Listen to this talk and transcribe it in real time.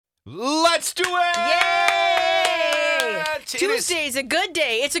Let's do it! Yay! Tuesday's a good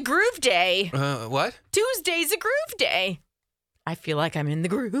day. It's a groove day. What? Tuesday's a groove day. I feel like I'm in the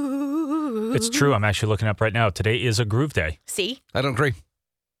groove. It's true. I'm actually looking up right now. Today is a groove day. See? I don't agree.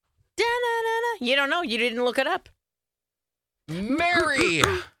 Da-na-na-na. You don't know. You didn't look it up. Mary,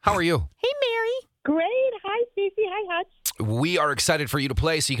 how are you? Hey, Mary. Great. Hi, Staci. Hi, Hutch. We are excited for you to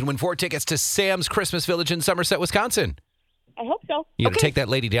play so you can win 4 tickets to Sam's Christmas Village in Somerset, Wisconsin. I hope so. You got to take that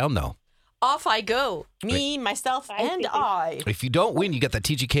lady down, though. Off I go. Me, myself, and I. If you don't win, you get that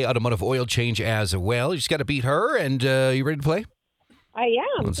TGK Automotive Oil Change as well. You just got to beat her, and you ready to play? I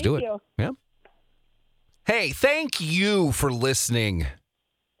am. Let's Thank do it. you. Yeah. Hey, thank you for listening.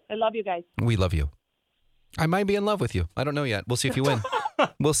 I love you guys. We love you. I might be in love with you. I don't know yet. We'll see if you win.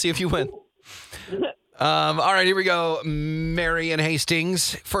 We'll see if you win. All right, here we go. Mary and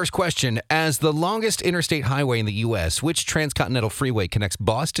Hastings. First question. As the longest interstate highway in the U.S., which transcontinental freeway connects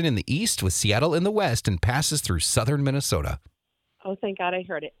Boston in the east with Seattle in the west and passes through southern Minnesota? Oh, thank God I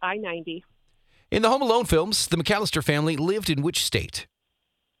heard it. I-90. In the Home Alone films, the McAllister family lived in which state?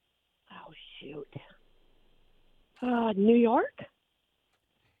 Oh, shoot. New York?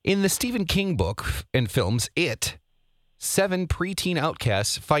 In the Stephen King book and films, It, 7 preteen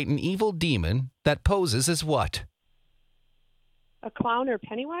outcasts fight an evil demon that poses as what? A clown or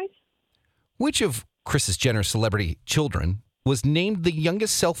Pennywise? Which of Kris Jenner's celebrity children was named the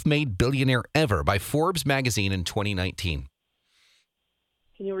youngest self-made billionaire ever by Forbes magazine in 2019?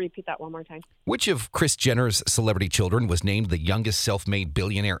 Can you repeat that one more time? Which of Kris Jenner's celebrity children was named the youngest self-made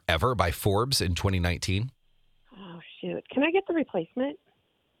billionaire ever by Forbes in 2019? Oh, shoot. Can I get the replacement?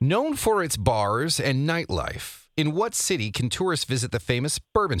 Known for its bars and nightlife, in what city can tourists visit the famous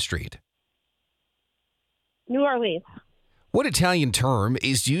Bourbon Street? New Orleans. What Italian term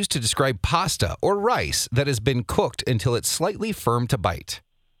is used to describe pasta or rice that has been cooked until it's slightly firm to bite?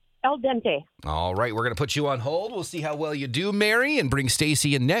 El dente. All right, we're going to put you on hold. We'll see how well you do, Mary, and bring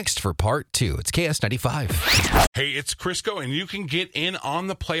Staci in next for part 2. It's KS95. Hey, it's Crisco, and you can get in on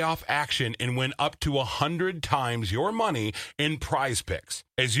the playoff action and win up to 100 times your money in Prize Picks.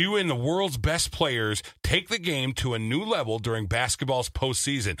 As you and the world's best players take the game to a new level during basketball's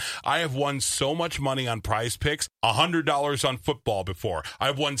postseason. I have won so much money on Prize Picks, $100 on football before.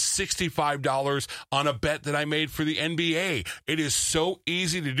 I've won $65 on a bet that I made for the NBA. It is so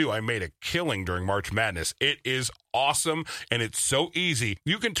easy to do. I made a killing during March Madness. It is awesome, and it's so easy.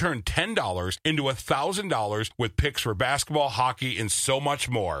 You can turn $10 into $1,000 with picks for basketball, hockey, and so much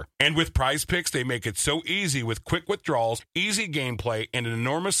more. And with Prize Picks, they make it so easy with quick withdrawals, easy gameplay, and an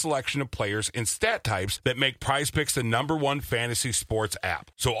enormous selection of players and stat types that make Prize Picks the #1 fantasy sports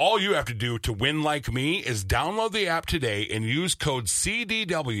app. So all you have to do to win like me is download the app today and use code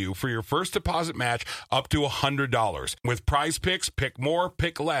CDW for your first deposit match up to $100. With Prize Picks, pick more,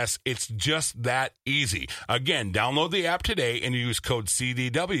 pick less. It's just that easy. Again, download the app today and use code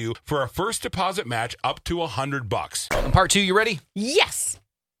CDW for a first deposit match up to $100. Part 2, you ready? Yes.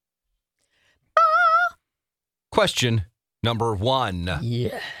 Question number 1.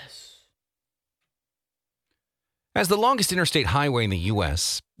 Yes. As the longest interstate highway in the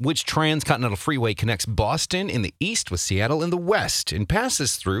U.S., which transcontinental freeway connects Boston in the east with Seattle in the west and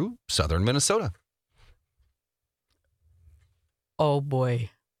passes through southern Minnesota? Oh, boy.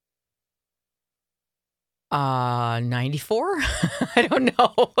 94? I don't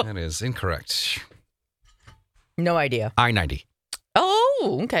know. That is incorrect. No idea. I-90.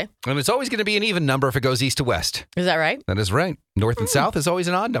 Oh, okay. And it's always going to be an even number if it goes east to west. Is that right? That is right. North and south is always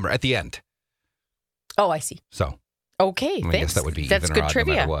an odd number at the end. Oh, I see. So, Okay, I thanks. guess that would be That's even good or odd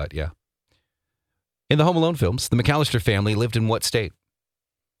trivia. no matter what, yeah. In the Home Alone films, the McAllister family lived in what state?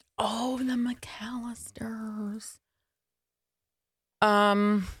 Oh, the McAllisters.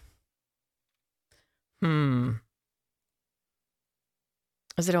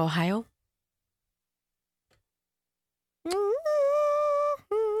 Is it Ohio?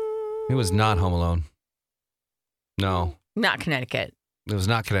 It was not Home Alone. No, Not Connecticut. it was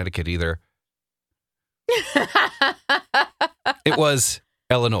not Connecticut either. It was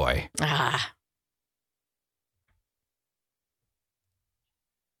Illinois. Ah.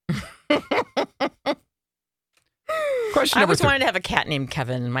 Question I number always 3. wanted to have a cat named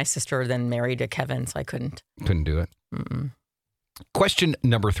Kevin. My sister then married a Kevin, so I couldn't. Couldn't do it. Mm-mm. Question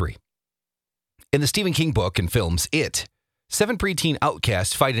number 3. In the Stephen King book and films, It, 7 preteen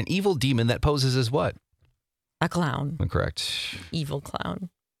outcasts fight an evil demon that poses as what? A clown. Correct. Evil clown.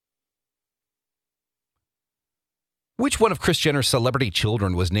 Which one of Kris Jenner's celebrity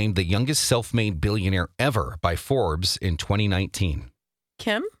children was named the youngest self-made billionaire ever by Forbes in 2019?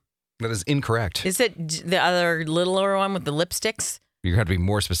 Kim? That is incorrect. Is it the other littler one with the lipsticks? You have to be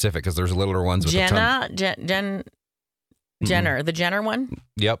more specific because there's littler ones with a ton. Jenner, the Jenner one?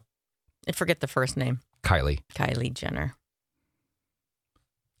 Yep. I forget the first name. Kylie Jenner.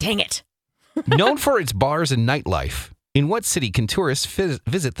 Dang it. Known for its bars and nightlife, in what city can tourists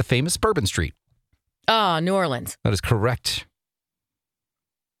visit the famous Bourbon Street? New Orleans. That is correct.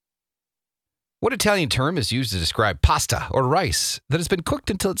 What Italian term is used to describe pasta or rice that has been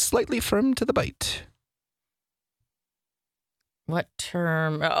cooked until it's slightly firm to the bite? What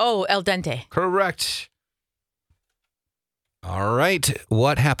term? Oh, al dente. Correct. All right.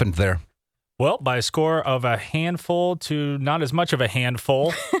 What happened there? Well, by a score of a handful to not as much of a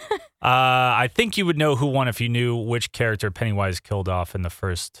handful, I think you would know who won if you knew which character Pennywise killed off in the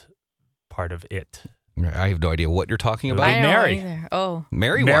first part of it. I have no idea what you're talking about. I don't know Mary. either. Oh.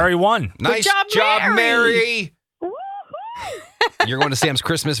 Mary won. Nice job, Mary. You're going to Sam's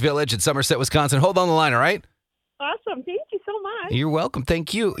Christmas Village in Somerset, Wisconsin. Hold on the line, all right? Awesome. Thank you so much. You're welcome.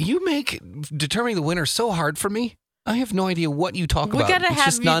 Thank you. You make determining the winner so hard for me. I have no idea what you talk about. We gotta it's have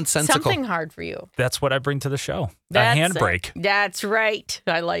just nonsensical. something hard for you. That's what I bring to the show. That's a handbrake. That's right.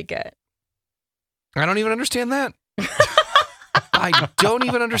 I like it. I don't even understand that. I don't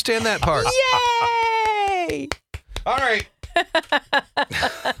even understand that part. Yay! All right.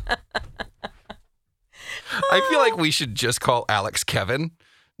 I feel like we should just call Alex Kevin.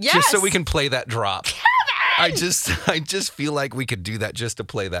 Yes. Just so we can play that drop. I just feel like we could do that just to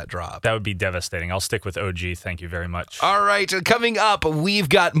play that drop. That would be devastating. I'll stick with OG. Thank you very much. All right. Coming up, we've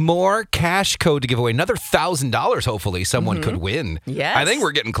got more cash code to give away. Another $1,000, hopefully. Someone could win. Yes. I think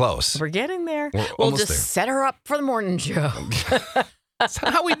we're getting close. We're getting there. We'll We'll almost just there. set her up for the morning show. That's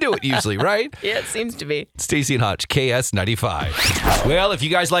how we do it usually, right? Yeah, it seems to be. Staci and Hutch, KS95. Well, if you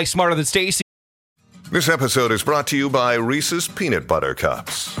guys like Smarter Than Staci. This episode is brought to you by Reese's Peanut Butter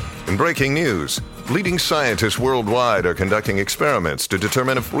Cups. In breaking news, leading scientists worldwide are conducting experiments to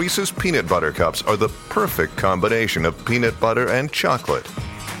determine if Reese's Peanut Butter Cups are the perfect combination of peanut butter and chocolate.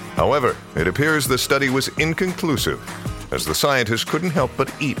 However, it appears the study was inconclusive, as the scientists couldn't help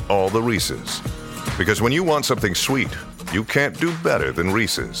but eat all the Reese's. Because when you want something sweet, you can't do better than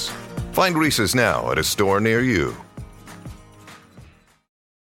Reese's. Find Reese's now at a store near you.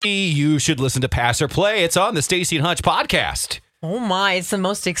 You should listen to Pass or Play. It's on the Staci and Hutch podcast. Oh my, it's the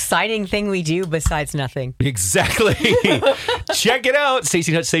most exciting thing we do besides nothing. Exactly. Check it out. Staci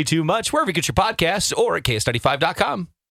and Hutch Say Too Much, wherever you get your podcasts or at KS95.com.